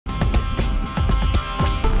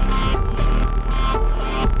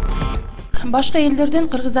Башка элдерден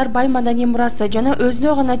кыргыздар бай маданий мурасы жана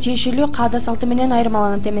өзүнө гана тиешелүү каада салты менен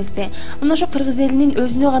айырмаланат эмеспи? Мына ошо кыргыз элинин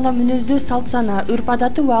өзүнө гана мүнөздүү салт сана, үрп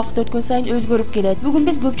адаты убакыт өткөн сайын өзгөрүп келет. Бүгүн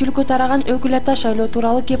биз көпчүлүккө тараган өкүл ата шайлоо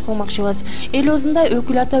тууралуу кеп кылмакчыбыз. Эл оозунда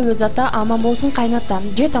өкүл ата өз ата аман болсун кайната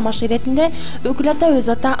же тамаш иретинде өкүл ата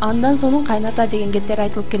өз ата андан сонун кайната деген кеттер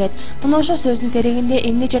айтылып келет. Мына ошо сөздүн тереңинде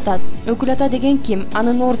эмне жатат? Өкүл ата деген ким?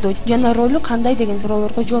 Анын орду жана ролу кандай деген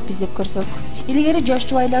суроолорго жооп издеп көрсөк. Илгери жаш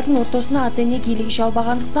жубайлардын ортосуна ата-эне кийлигише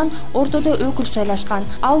албагандыктан ортодо өкүл шайлашкан.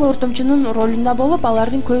 Ал ортомчунун ролунда болуп,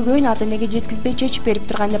 алардын көйгөйүн ата-энеге жеткизбей чечип берип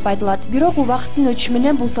турган деп айтылат. Бирок убакыттын өтүшү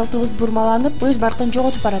менен бул салтыбыз бурмаланып, өз баркын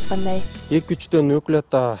жоготуп бараткандай. 2-3 өкүл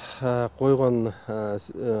ата койгон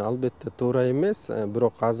албетте туура эмес,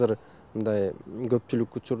 бирок азыр мындай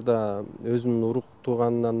көпчүлүк учурда өзүнүн урук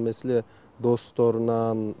тууганынан эмес эле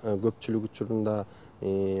досторунан көпчүлүк учурунда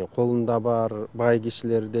колунда бар бай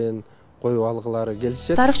кишилерден коюп алгылары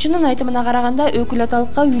келишет. Тарыхчынын айтымына караганда өкүл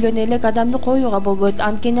аталыкка үйлөнө элек адамды коюуга болбойт.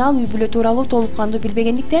 Анткени ал үй бүлө тууралуу толук кандуу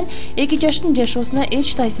билбегендиктен 2 жаштын жашоосуна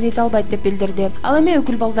эч таасир эте албайт деп билдирди. Ал эми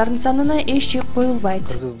өкүл балдардын санына эч чек коюлбайт.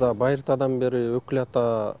 Кыргызда байыртадан бери өкүл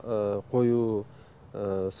ата коюу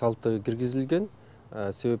салты киргизилген.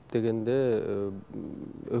 Себеп дегенде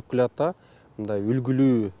өкүл ата мындай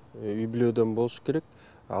үлгүлүү үй бүлөдөн болуш керек.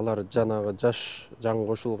 Алар жанагы жаш жан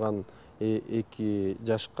кошулган 2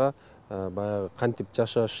 жашка баягы кантип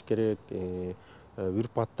жашаш керек,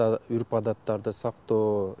 үрп адаттарды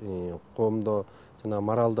сактоо, коомдо жана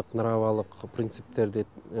моралдык, нравалык принциптерди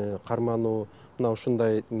кармануу, мына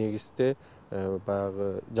ушундай негизде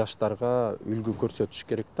баягы жаштарга үлгү көрсөтүш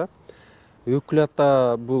керек да. Өкүл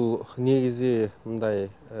ата бул негизи мындай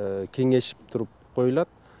кеңешип туруп коюлат.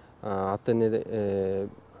 Ата-эне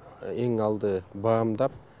эң алды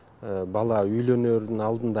баамдап, бала үйлөнөрдүн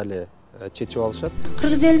алдында эле чечип алышат.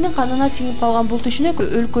 Кыргыз элинин канына сиңип калган бул түшүнүк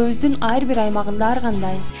өлкөбүздүн ар бир аймагында ар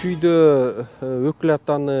кандай. Чүйдө өкүл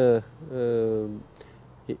атаны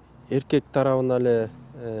эркек тарабына эле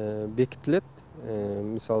бекитилет.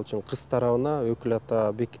 Мисалы үчүн кыз тарабына өкүл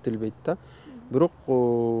ата бекитилбейт да. Бирок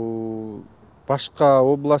башка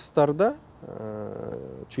областтарда,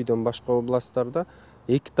 чүйдөн башка областтарда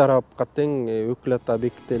эки тарапка тең өкүл ата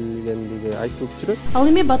бекитилгендиги айтылып жүрөт. Ал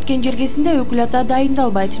эми Баткен жергесинде өкүл ата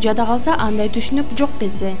дайындалбайт. Жада калса андай түшүнүк жок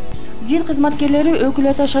десе. Дин кызматкерлери өкүл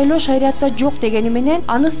ата шайлоо шариятта жок дегени менен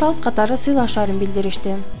аны салт катары сыйлашарын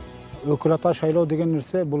билдиришти. Өкүл ата шайлоо деген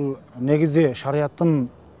нерсе бул негизи шариаттын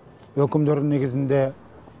өкүмдөрүнүн негизинде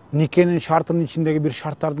никенин шартынын ичиндеги бир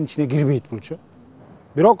шарттардын ичине кирбейт булчу.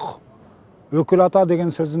 Бирок өкүл ата деген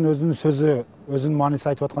сөздүн өзүнүн сөзү, өзүнүн мааниси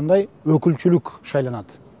айтып аткандай, өкүлчүлүк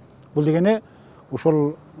шайланат. Бул дегени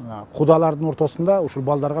ушул кудалардын ортосунда ушул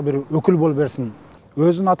балдарга бир өкүл болуп берсин.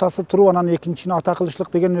 Өзүнүн атасы туруп, анан экинчини ата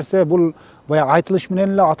кылышлык деген нерсе бул баягы айтылыш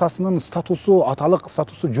менен эле атасынын статусу, аталык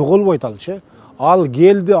статусу жоголбойт алчы. Ал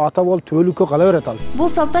келди, ата болуп түбөлүккө кала берет ал. Бул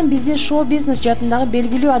салттан биздин шоу-бизнес жаатындагы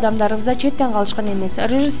белгилүү адамдарыбыз да четтен калышкан эмес.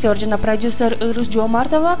 Режиссер жана продюсер Ырыс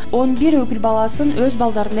Жоомартова 11 өкүл баласын өз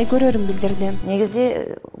балдарындай көрөрүн билдирди.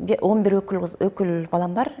 Негизи 11 өкүл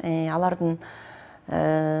балам бар. Алардын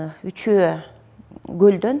 3-өө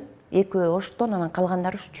көлдөн, 2-өө Оштон, анан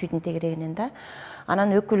калгандары ушу чүйдүн тегерегинен да.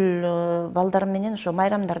 Анан өкүл балдарым менен ошо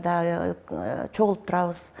майрамдарда чогулуп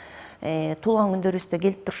турабыз. Туулган күндөрүбүздө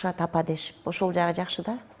келип турушат апа дешип. Ошол жагы жакшы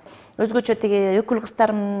да. Өзгөчө теги өкүл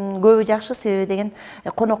кыздарым көбү жакшы, себеби деген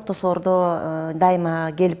коноктосордо дайыма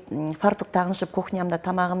келип фартук тагынышып, кухнямда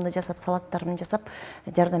тамагымды жасап, салаттарымды жасап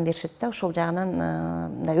жардам беришет да. Ошол жагынан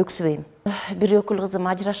мындай өксүбөйм. Бир өкүл кызым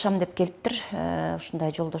ажырашам деп келиптир.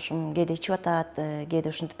 Ушундай жолдошум кээде ичип атат, кээде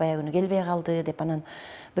ушинтип баягы күнү келбей калды деп, анан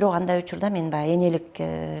бирок андай учурда мен баягы энелик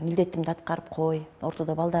милдетимди аткарып кой,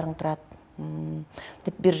 ортодо балдарың турат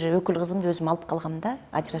деп бир өкүл кызымды өзүм алып калгам да,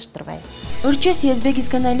 ажыраштырбай. Ырчы Сезбек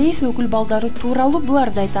Исканалиев өкүл балдары тууралуу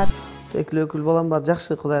буларды айтат. Экилүү өкүл балам бар,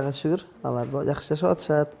 жакшы, Кудайга шүгүр. Алар жакшы жашап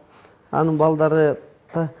атышат. Анын балдары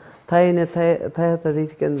тайыне таята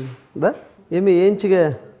дейт экен да. Эми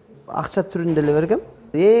энчиге акча түрүндө эле бергем.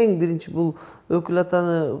 Эң биринчи бул өкүл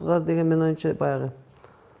атаныга деген мен оюмча баягы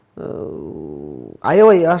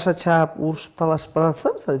аябай аша чаап, урушуп, талашып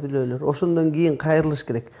баратса, мисалы бирөөлөр, ошондон кийин кайрылыш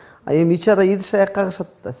керек. Эми ичара идиш аяк кагышат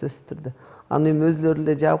да, сөзсүз түрдө. Аны эми өзлөрү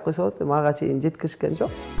эле жаап койсо болот, эми ага чейин жеткиришкен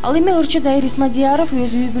жок. Ал эми ырчы Дайыр Исмадияров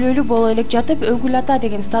өз үй бүлөлүү боло элек жатып, өкүл ата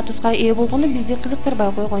деген статуска ээ болгону бизди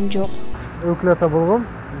кызыктырбай койгон жок. Өкүл ата болгом,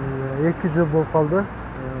 2 жыл болуп калды.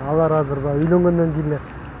 Алар азыр үйлөнгөндөн кийин эле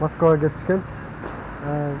Москвага кетишкен.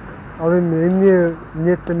 Ал эми эмне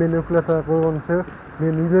ниетте мен өкүл ата койгонум себеп,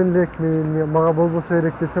 мен үйлөнөлүк, мага болбосо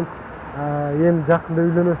керек десем, эми жакында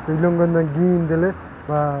үйлөнөбүз, үйлөнгөндөн кийин деле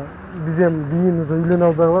Биз эми кийин уже үйлөнө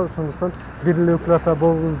албай калабыз, ошондуктан бир эле өкүл ата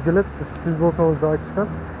болгубуз келет. Сиз болсоңуз да айтышкан.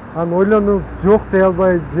 Анан ойлонуп жок дей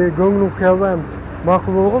албай же көңүлүм кыя албай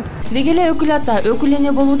макул болгон. Деги эле өкүл ата өкүл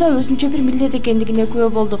эне болууда өзүнчө бир милдет экендигине күбө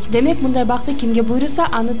болдук. Демек мындай бакты кимге буйруса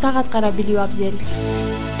аны так аткара билүү абзел.